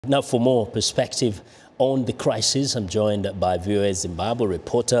Now, for more perspective on the crisis, I'm joined by VOA Zimbabwe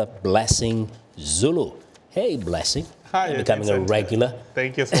reporter Blessing Zulu. Hey, Blessing. Hi, you're becoming Vincent. a regular.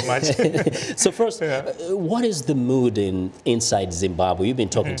 Thank you so much. So first, what is the mood inside Zimbabwe? You've been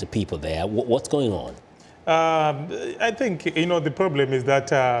talking to people there. What's going on? I think, the problem is that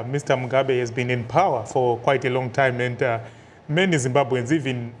Mr. Mugabe has been in power for quite a long time, and many Zimbabweans,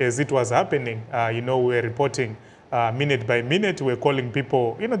 even as it was happening, were reporting minute by minute, we're calling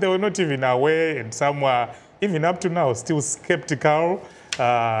people, they were not even aware, and some were, even up to now, still skeptical.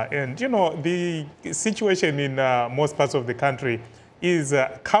 The situation in most parts of the country is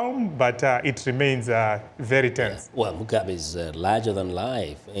calm, but it remains very tense. Yeah. Well, Mugabe is larger than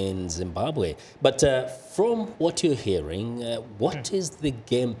life in Zimbabwe. But from what you're hearing, what is the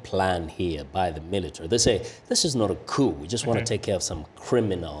game plan here by the military? They say, this is not a coup. We just want to take care of some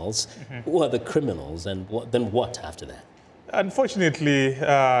criminals. Who are the criminals, and then what after that? Unfortunately,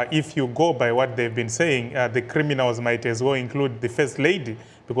 if you go by what they've been saying, the criminals might as well include the First Lady,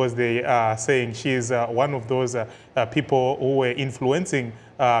 because they are saying she is one of those people who were influencing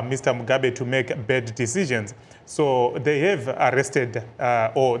Mr. Mugabe to make bad decisions. So they have arrested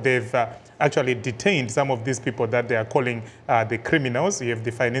or they've actually detained some of these people that they are calling the criminals. You have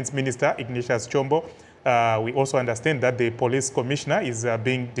the Finance Minister, Ignatius Chombo. We also understand that the Police Commissioner is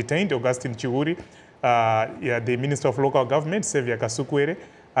being detained, Augustine Chiuri. The Minister of Local Government, Sevia Kasukwere,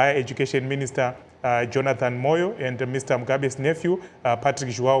 Higher Education Minister, Jonathan Moyo, and Mr. Mugabe's nephew, Patrick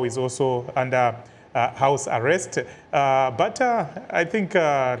Joao, is also under house arrest. But I think,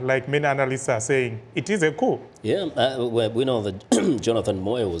 like many analysts are saying, it is a coup. Yeah, well, we know that Jonathan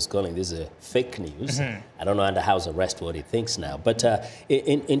Moyo was calling this a fake news. I don't know under house arrest what he thinks now. But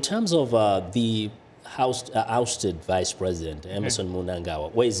in terms of the ousted Vice President, Emmerson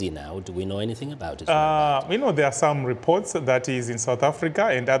Mnangagwa, where is he now? Do we know anything about it? We know there are some reports that he's in South Africa,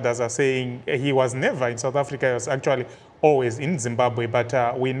 and others are saying he was never in South Africa. He was actually always in Zimbabwe.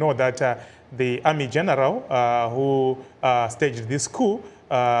 But we know that the Army General who staged this coup,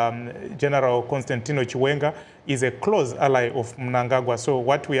 General Constantino Chiwenga, is a close ally of Mnangagwa. So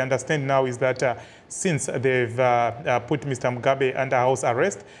what we understand now is that since they've put Mr. Mugabe under house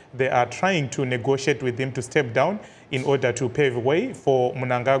arrest, they are trying to negotiate with him to step down in order to pave way for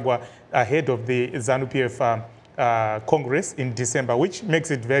Mnangagwa ahead of the ZANU-PF Congress in December, which makes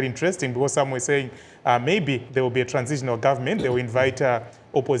it very interesting, because some were saying maybe there will be a transitional government. They will invite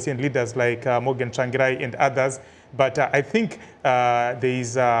opposition leaders like Morgan Tsvangirai and others. But I think there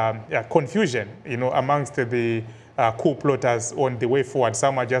is confusion, amongst the coup plotters on the way forward.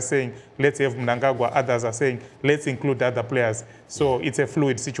 Some are just saying, let's have Mnangagwa. Others are saying, let's include other players. So it's a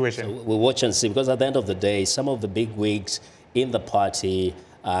fluid situation. So we'll watch and see, because at the end of the day, some of the big wigs in the party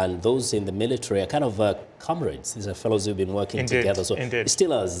and those in the military are kind of comrades. These are fellows who've been working together. So it's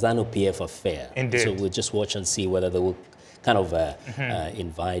still a ZANU-PF affair. So we'll just watch and see whether they will kind of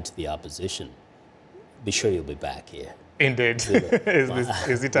invite the opposition. Be sure you'll be back here. Indeed.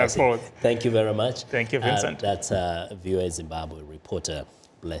 Is it as follows? Thank you very much. Thank you, Vincent. That's VOA Zimbabwe reporter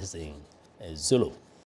Blessing Zulu.